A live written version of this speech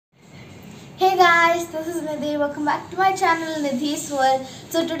guys, this is Nidhi. Welcome back to my channel Nidhi's World.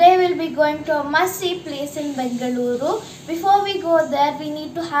 So today we'll be going to a must-see place in Bengaluru. Before we go there, we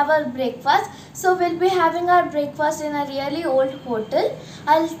need to have our breakfast. So we'll be having our breakfast in a really old hotel.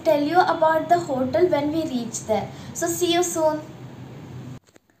 I'll tell you about the hotel when we reach there. So see you soon.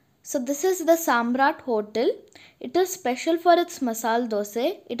 So this is the Samrat Hotel. It is special for its masala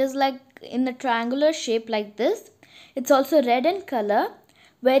dosa. It is like in a triangular shape like this. It's also red in color.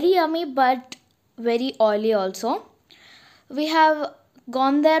 Very yummy but very oily also. We have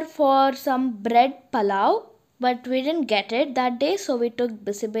gone there for some bread palau, but we didn't get it that day, so we took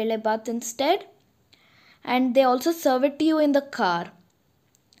bisibele bath instead. And they also serve it to you in the car.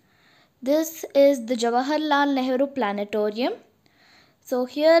 This is the Jawaharlal Nehru Planetarium. So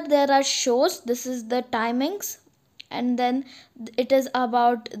here there are shows. This is the timings, and then it is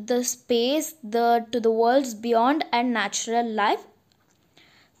about the space, to the worlds beyond and natural life.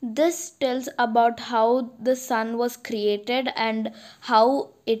 This tells about how the sun was created and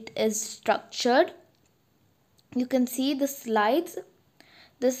how it is structured. You can see the slides.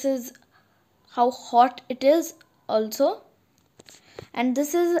 This is how hot it is also. And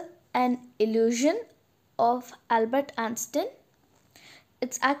this is an illusion of Albert Einstein.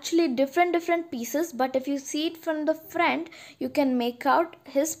 It's actually different pieces, but if you see it from the front, you can make out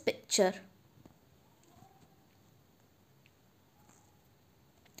his picture.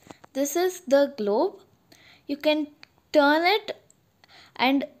 This is the globe. You can turn it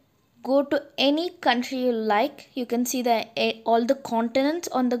and go to any country you like. You can see all the continents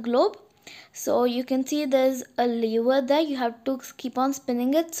on the globe. So you can see there's a lever there. You have to keep on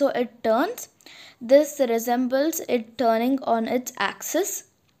spinning it so it turns. This resembles it turning on its axis.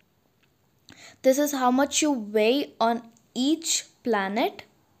 This is how much you weigh on each planet.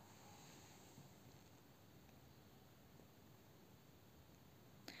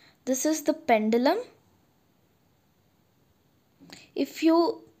 This is the pendulum. If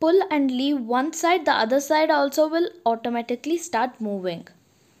you pull and leave one side, the other side also will automatically start moving.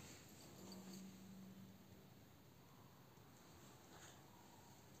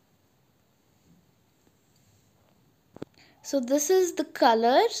 So this is the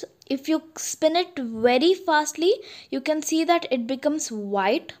colors. If you spin it very fastly, you can see that it becomes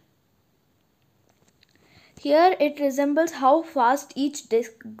white. Here it resembles how fast each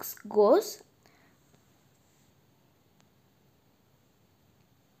disc goes.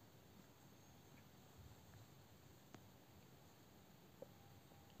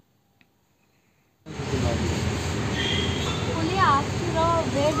 Fully ಆಗ್ತಿರೋ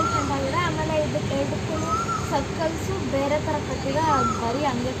way different ಆಗಿದೆ. ಆಮೇಲೆ ಇದಕ್ಕೆ ಎರಡಕ್ಕೂ circles ಬೇರೆ ಥರ ಕಟ್ಟಿದೆ, ಅದು ಬರೀ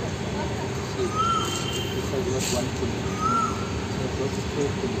ಹಂಗೆ ಕಟ್ಟಿದೆ.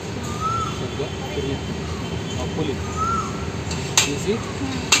 Pulley. You see?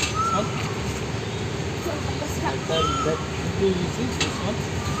 One. That you see this one.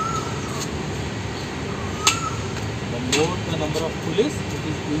 The more the number of pulleys, it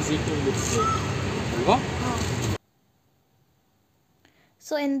is easy to lift it.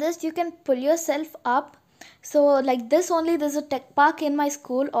 So in this you can pull yourself up. So like this only, there's a tech park in my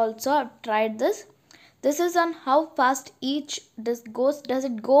school also. I've tried this. This is on how fast each disc goes. Does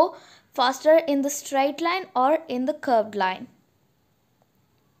it go faster in the straight line or in the curved line?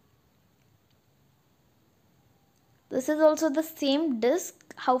 This is also the same disc,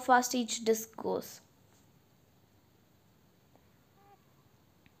 how fast each disc goes.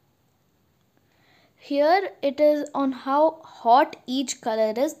 Here it is on how hot each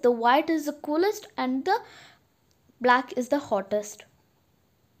color is. The white is the coolest and the black is the hottest.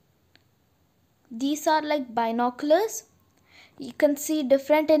 These are like binoculars. You can see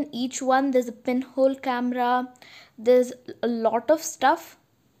different in each one. There's a pinhole camera. There's a lot of stuff.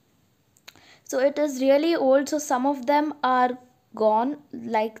 So it is really old. So some of them are gone,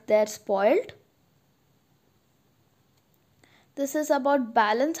 like they're spoiled. This is about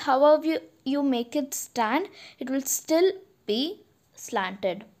balance. However you make it stand, it will still be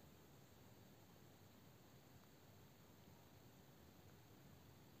slanted.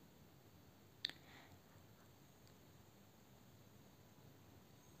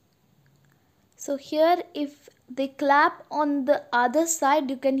 So here if they clap on the other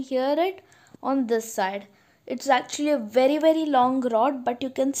side, you can hear it on this side. It's actually a very long rod, but you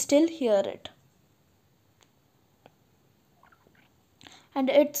can still hear it. And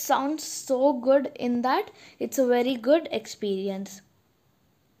it sounds so good in that. It's a very good experience.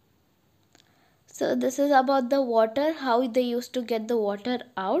 So this is about the water, how they used to get the water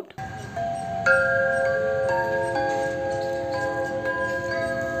out.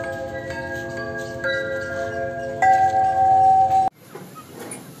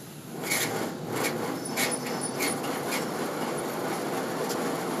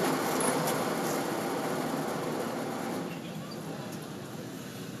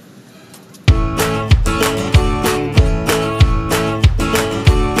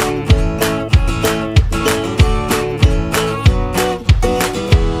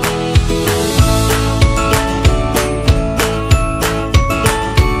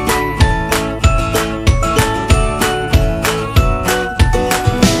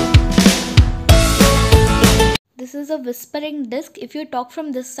 is a whispering disc. If you talk from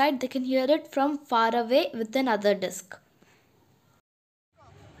this side, they can hear it from far away with another disc.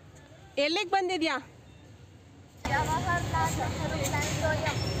 ಎಲ್ಲಿಗೆ ಬಂದಿದ್ಯಾ? Jawaharlal Nehru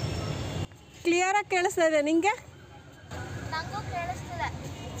Planetarium. Clear ಆಗಿ ಕೇಳಿಸ್ತಾ ಇದೆ ನಿಂಗೆ? ನಂಗೂ ಕೇಳಿಸ್ತಿದೆ.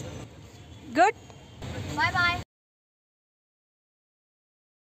 Good. Bye bye.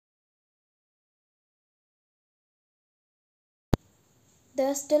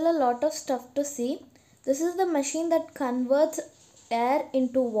 There's still a lot of stuff to see. This is the machine that converts air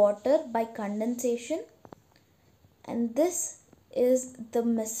into water by condensation. And this is the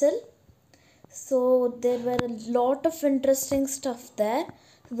missile. So there were a lot of interesting stuff there.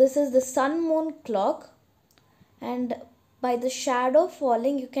 This is the sun moon clock, and by the shadow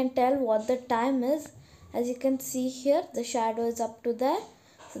falling you can tell what the time is. As you can see here, the shadow is up to there,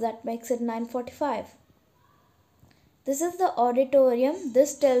 so that makes it 9:45. This is the auditorium.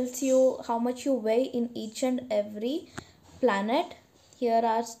 This tells you how much you weigh in each and every planet. Here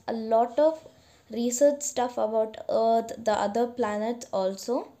are a lot of research stuff about Earth, the other planets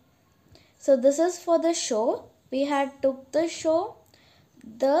also. So this is for the show. We had took the show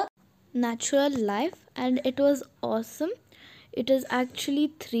The Natural Life, and it was awesome. It is actually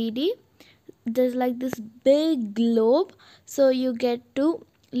 3D. There's like this big globe, so you get to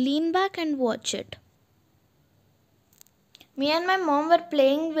lean back and watch it. Me and my mom were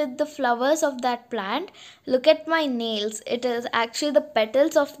playing with the flowers of that plant. Look at my nails. It is actually the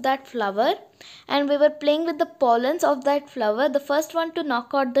petals of that flower. And we were playing with the pollens of that flower. The first one to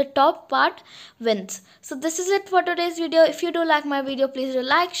knock out the top part wins. So this is it for today's video. If you do like my video, please do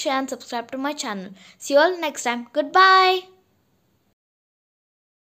like, share and subscribe to my channel. See you all next time. Goodbye.